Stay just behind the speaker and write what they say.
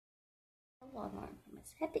welcome from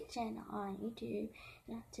this epic channel on YouTube.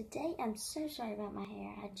 Now today I'm so sorry about my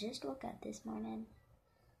hair. I just woke up this morning.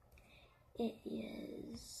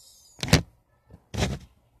 It's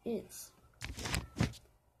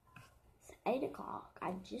 8 o'clock.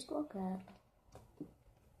 I just woke up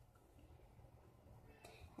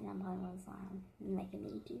and I'm playing with slime and making a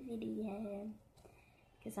YouTube video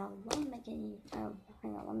because I love making. Oh,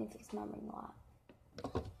 hang on, let me fix my ring light.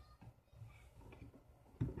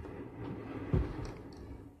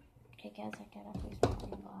 Okay guys, I gotta fix my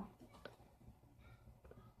ring light.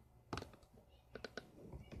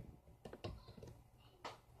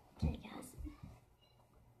 Okay guys,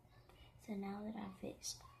 so now that I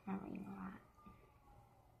fixed my ring light,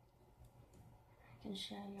 I can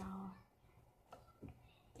show y'all.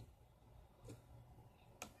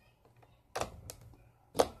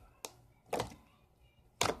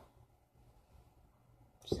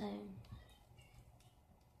 So,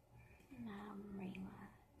 my ring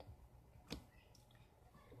light.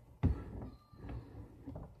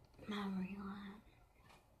 My ring light.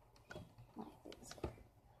 Like this.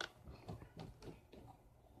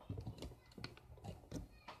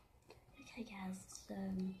 Okay guys, so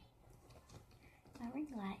my ring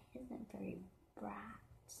light isn't very bright,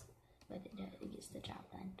 but it gets the job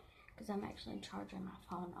done. Because I'm actually charging my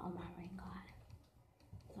phone on my ring light.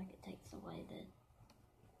 Like it takes away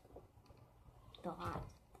the light.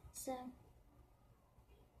 So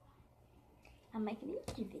I'm making a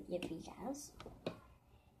YouTube video for you guys.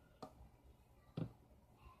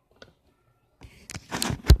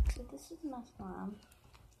 So this is my slime.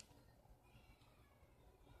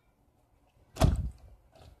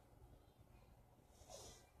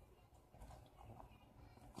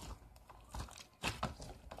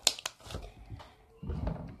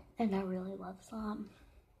 And I really love slime.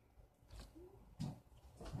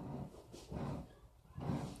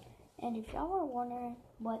 And if y'all were wondering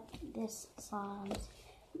what this slime's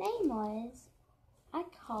name was, I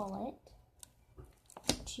call it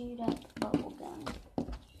Chewed Up Bubblegum.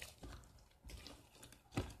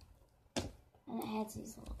 And it has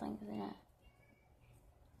these little things in it.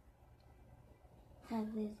 It has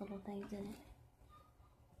these little things in it.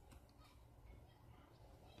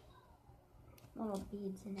 Little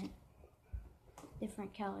beads in it.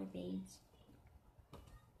 Different color beads.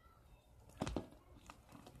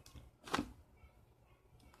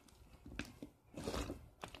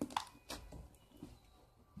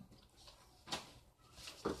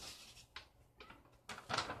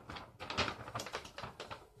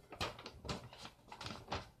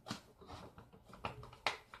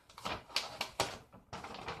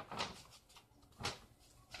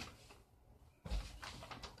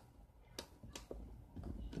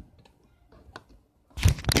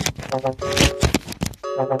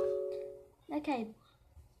 Okay,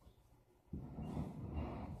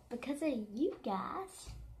 because of you guys,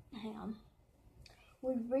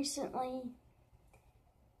 we recently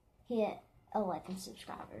hit 11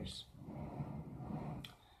 subscribers,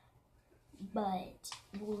 but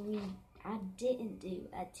I didn't do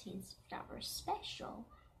a 10 subscriber special.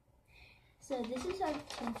 So this is our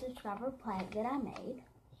 10 subscriber plaque that I made.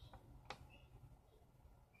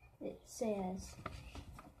 It says,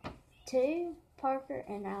 "To Parker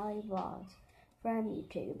and Riley Vlogs from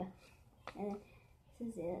YouTube." And this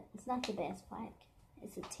is it. It's not the best plaque.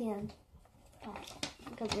 It's a 10 plaque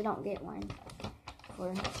because we don't get one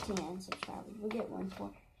for 10 subscribers. We get one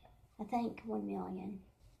for, I think, 1 million.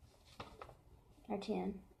 Or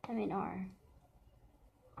 10. I mean, or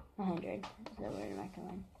 100. So we're making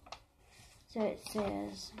one. So it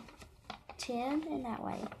says 10 in that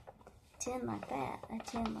way. 10 like that. A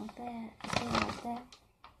 10 like that. A 10 like that.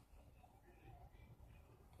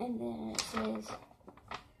 And then it says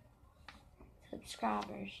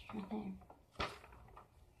subscribers right there.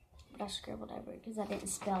 But I scribbled over it because I didn't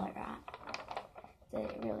spell it right. So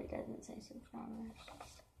it really doesn't say subscribers.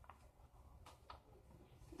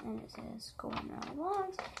 And it says Cool and Riley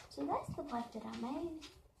Vlogs. So that's the plaque that I made.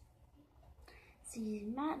 So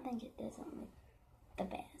you might think it doesn't look the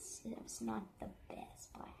best. It's not the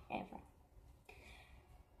best plaque ever.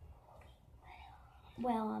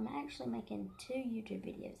 Well, I'm actually making 2 YouTube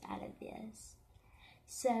videos out of this.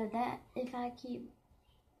 So that if I keep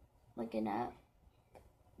looking up,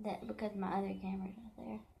 that because my other camera's out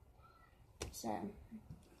there. So,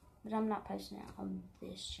 but I'm not posting it on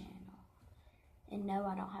this channel. And no,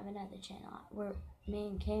 I don't have another channel. Me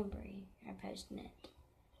and Cambry are posting it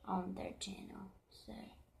on their channel. So,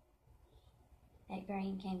 at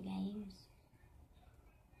Green Cam Games.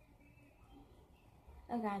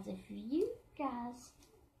 Oh guys, if you guys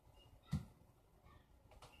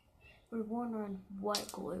were wondering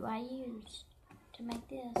what glue I used to make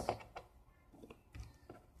this,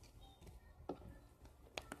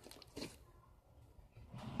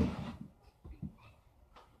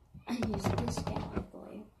 I used this Gallery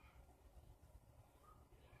glue.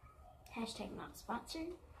 Hashtag not sponsored.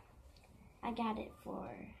 I got it for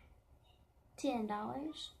 $10.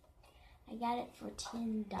 I got it for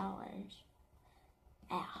 $10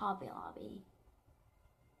 at Hobby Lobby.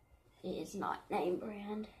 It is not name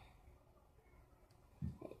brand.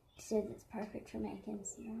 It says it's perfect for making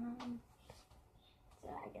slime. So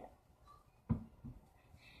I got it.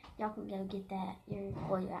 Y'all can go get that your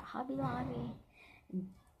glue at Hobby Lobby. And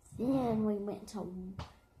then we went to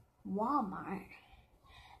Walmart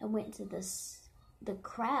and went to the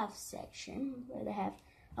craft section where they have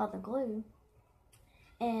all the glue,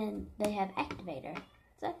 and they have activator.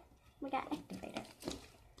 So we got activator.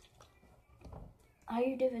 All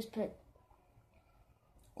you do is put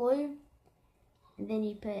glue, and then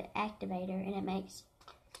you put activator, and it makes,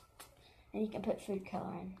 and you can put food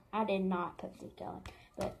coloring. I did not put food coloring,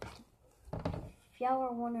 but if y'all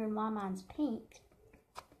are wondering why mine's pink,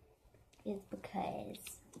 it's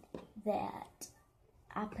because that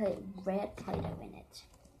I put red Play-Doh in it.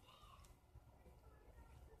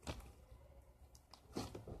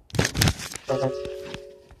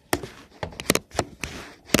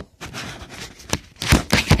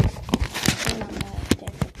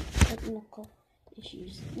 Technical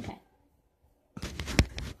issues. Okay.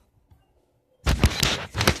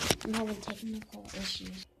 I'm having technical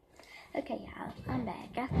issues. Okay, y'all, I'm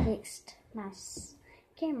back. I fixed my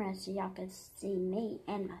camera so y'all could see me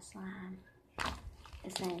and my slime at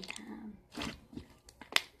the same time.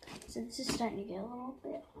 So this is starting to get a little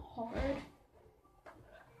bit hard.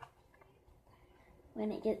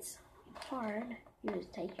 When it gets hard, you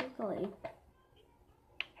just take your glue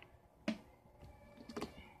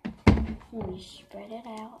and you spread it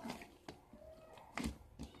out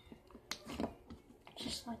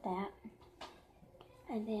just like that,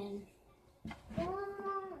 and then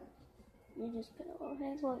you just put a little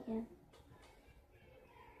bit of glue in.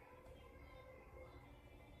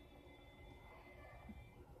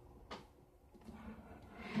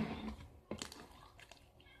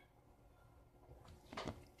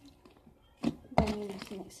 Then you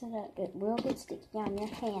just mix it up. It will get sticky on your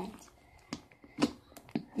hands,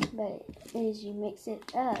 but as you mix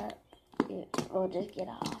it up, it will just get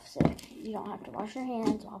off. So you don't have to wash your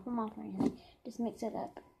hands, wipe them off or anything. Just mix it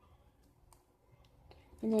up,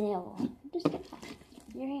 and then it will just get off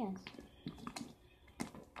your hands.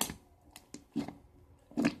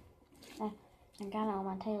 I got it on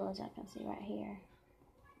my table, as I can see right here.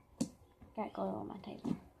 Got glue on my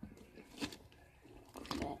table,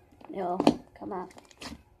 but it'll come out.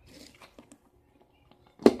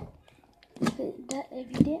 If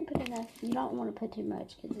you didn't put enough, you don't want to put too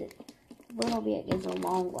much, because a little bit goes a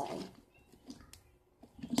long way.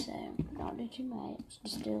 So don't do too much.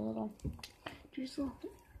 Just do a little. Just a little.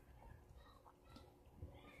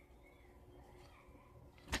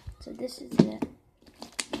 So this is it.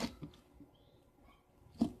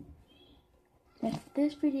 If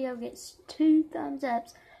this video gets 2 thumbs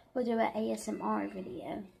ups, we'll do an ASMR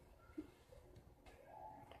video.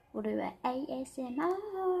 We'll do an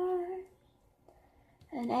ASMR.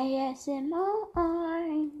 An ASMR.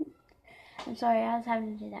 I'm sorry, I was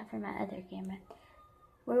having to do that for my other camera.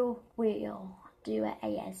 We'll do an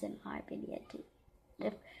ASMR video too.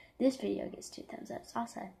 If this video gets 2 thumbs ups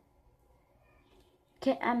also.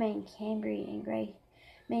 Cambry and Gray.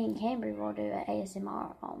 Me and Cambry will do an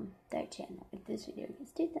ASMR on their channel if this video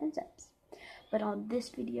gets 2 thumbs ups. But on this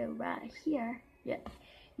video right here, yeah,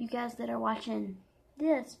 you guys that are watching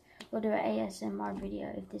this will do an ASMR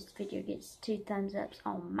video if this video gets 2 thumbs ups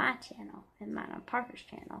on my channel and mine on Parker's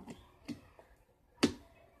channel.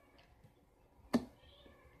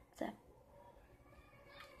 So,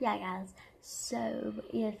 yeah, guys. So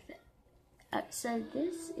if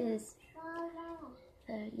this is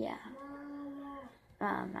yeah.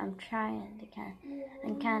 I'm trying to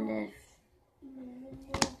kind of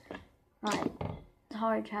like, it's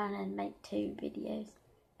hard trying to make 2 videos,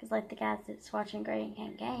 because like the guys that's watching Gray and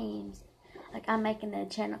Cam Games, like I'm making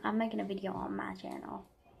a video on my channel,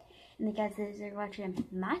 and the guys that are watching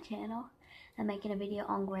my channel, I'm making a video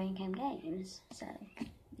on Gray and Cam Games. So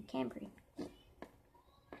Cambry.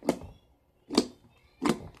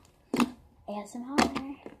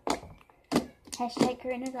 ASMR. Hashtag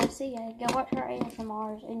Karina Garcia. Go watch her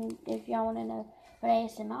ASMRs, and if y'all want to know what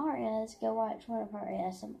ASMR is, go watch one of her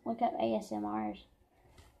ASMR. Look up ASMRs.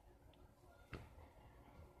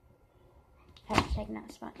 Hashtag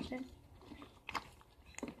not sponsored.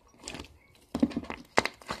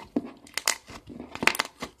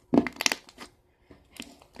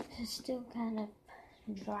 still kind of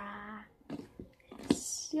dry.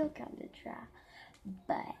 Still kind of dry.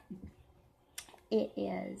 But it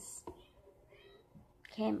is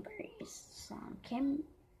Cambri's song.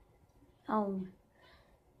 On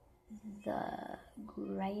the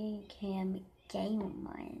Gray Cam game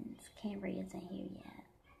ones, Cambry isn't here yet.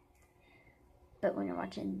 But when you're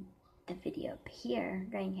watching the video up here,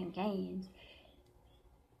 Gray Cam Games,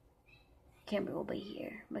 Cambry will be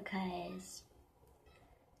here because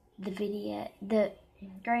the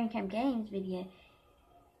Gray Cam Games video,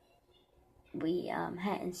 we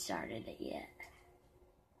hadn't started it yet.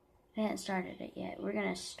 We're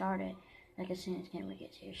gonna start it like as soon as Cambry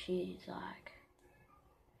gets here. She's like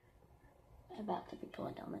about to be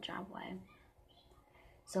pulling down the driveway.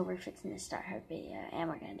 So we're fixing to start her video and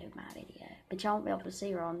we're gonna do my video. But y'all won't be able to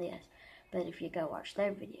see her on this. But if you go watch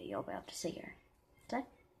their video, you'll be able to see her. So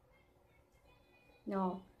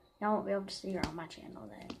y'all won't be able to see her on my channel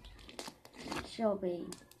though. She'll be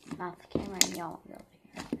off camera and y'all won't be able to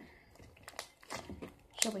hear her.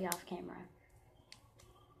 She'll be off camera.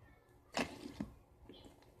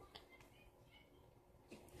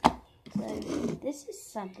 So this is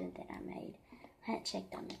something that I made. I hadn't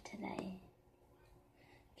checked on it today.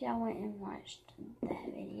 If y'all went and watched that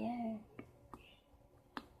video,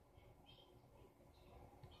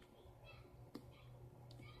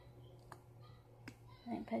 I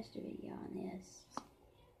didn't post a video on this.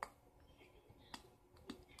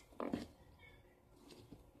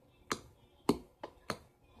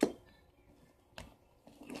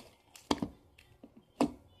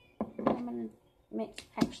 I'm gonna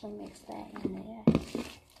actually mix that in there.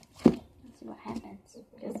 Let's see what happens,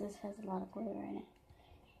 because this has a lot of glitter in it.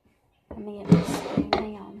 I'm gonna get my spoon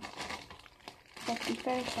now. Safety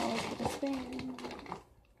first, always with a spoon.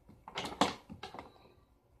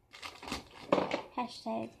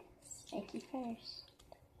 Hashtag safety first.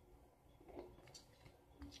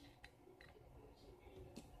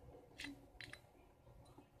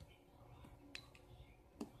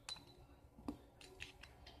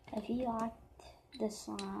 If you liked the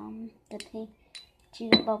slime, the pink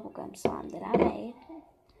chewed up bubblegum slime that I made,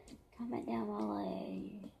 comment down below.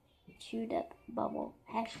 Chewed up bubble,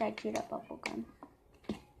 hashtag chewed up bubblegum.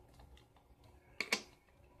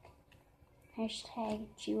 Hashtag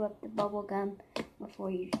chew up the bubblegum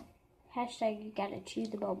before you. Hashtag you gotta chew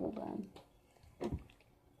the bubblegum.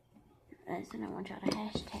 That's what I want y'all to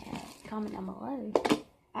hashtag. Comment down below.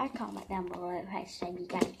 I comment down below. Hashtag you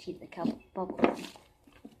gotta chew the bubblegum.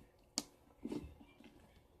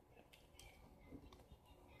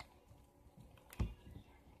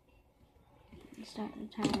 Starting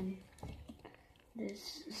to turn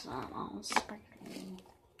this slime all sparkly.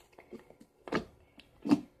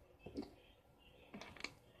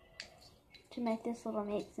 To make this little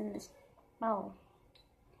mix in this bowl,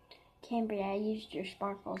 Cambry, I used your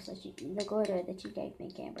sparkles, the glitter that you gave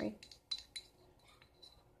me, Cambry.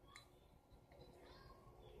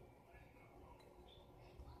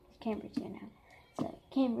 Cambry's here now. So,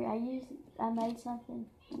 Cambry, I made something.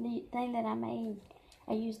 The thing that I made,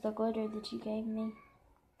 I used the glitter that you gave me.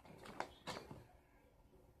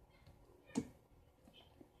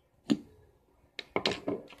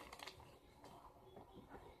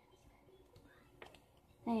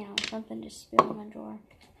 Now, something just spilled in my drawer.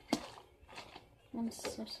 I'm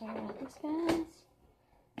so sorry about this, guys.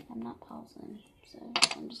 I'm not pausing, so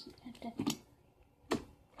I'm just gonna have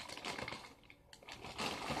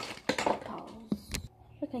to pause.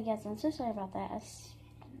 Okay, guys, I'm so sorry about that.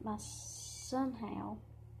 Somehow,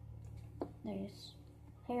 there's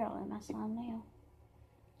hair all in my slime now.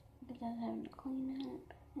 Because I was having to clean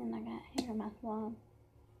up, and I got hair in my slime.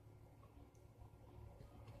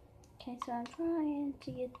 Okay, so I'm trying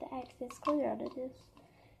to get the excess clear out of this.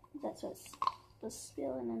 That's what's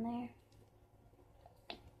spilling in there.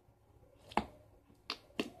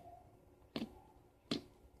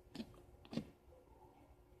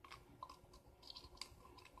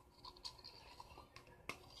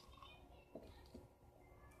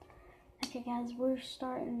 Okay guys, we're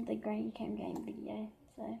starting the Gray Cam Game video,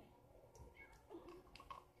 so.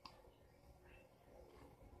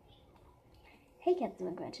 Hey guys,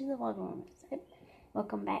 welcome back to the vlog room.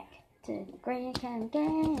 Welcome back to Gray Cam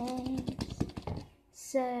Games.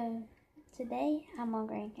 So, today I'm on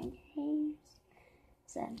Gray Cam Games.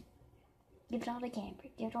 So, give it all to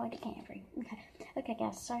Cambry. Give it all to Cambry. Okay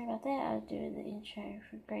guys, sorry about that. I was doing the intro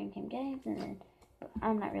for Gray Cam Games, and then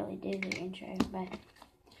I'm not really doing the intro, but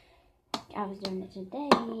I was doing it today,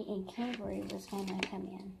 and Cambry was gonna come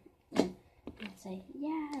in and say,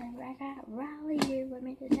 yeah, I got Riley here with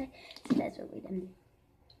me today. So that's what we done.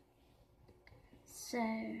 So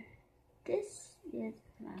this is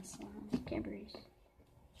my slime. Cambri's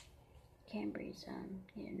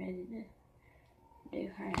getting ready to do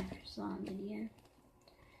her slime video.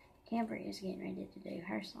 Cambry is getting ready to do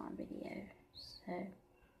her slime video, so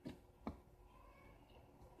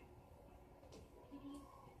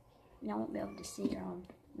y'all won't be able to see her on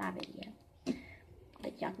my video,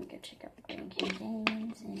 but y'all can go check out the Green Cam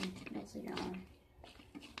Games and you'll see her on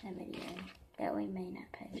that video that we may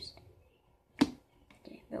not post.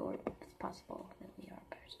 Yeah, but it's possible that we are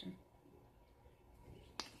posting.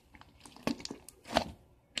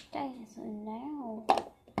 Okay, so now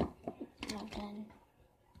I've done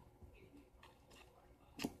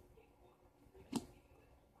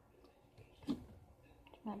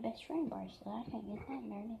my best friend bracelet. I can't get that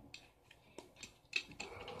dirty.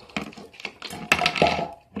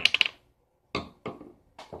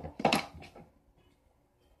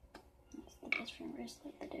 That's the best friend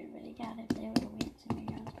bracelet that everybody got if they ever went to my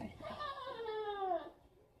girl's birthday.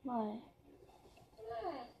 What?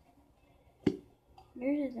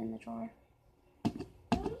 Yours is in the drawer.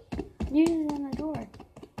 Yours is in the drawer.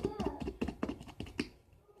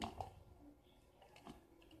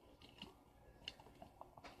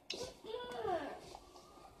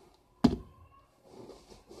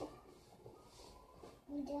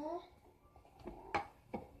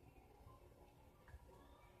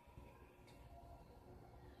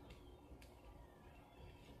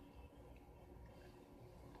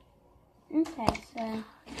 Okay, so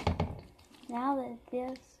now that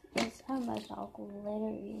this is almost all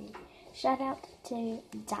glittery, shout out to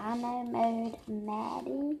Dino Mode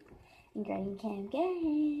Maddie and Green Cam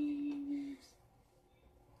Games.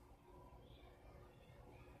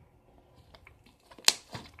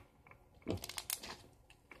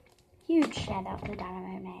 Huge shout out to Dino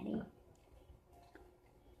Mode Maddie.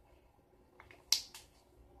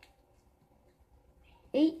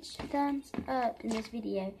 Each thumbs up in this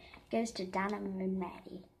video goes to Dynamo and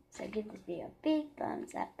Maddie. So give this video a big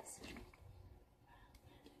thumbs up.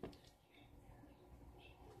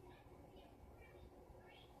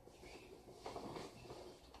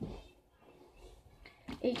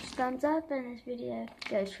 Each thumbs up in this video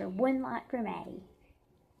goes for 1 like for Maddie.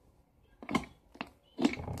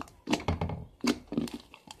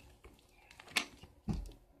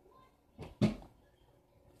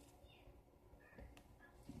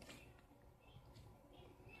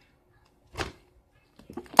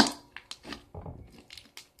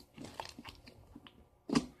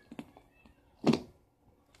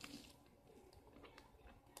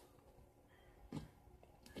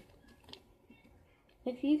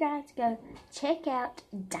 If you guys go check out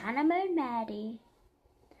Dynamo Maddie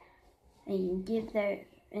and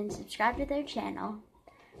and subscribe to their channel,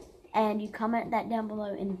 and you comment that down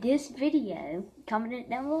below in this video, comment it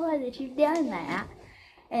down below that you've done that,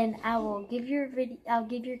 and I will give your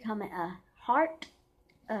comment a heart,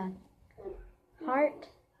 and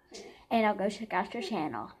I'll go check out your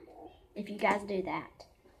channel if you guys do that.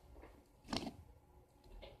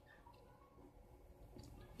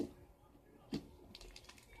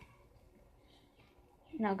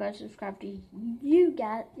 Now go subscribe to your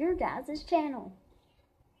guys' channel.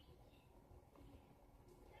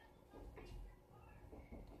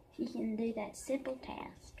 You can do that simple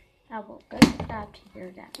task. I will go subscribe to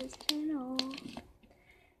your guys' channel.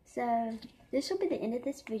 So this will be the end of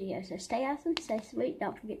this video. So stay awesome, stay sweet.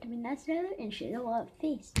 Don't forget to be nice to each other and share the love.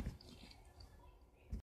 Peace.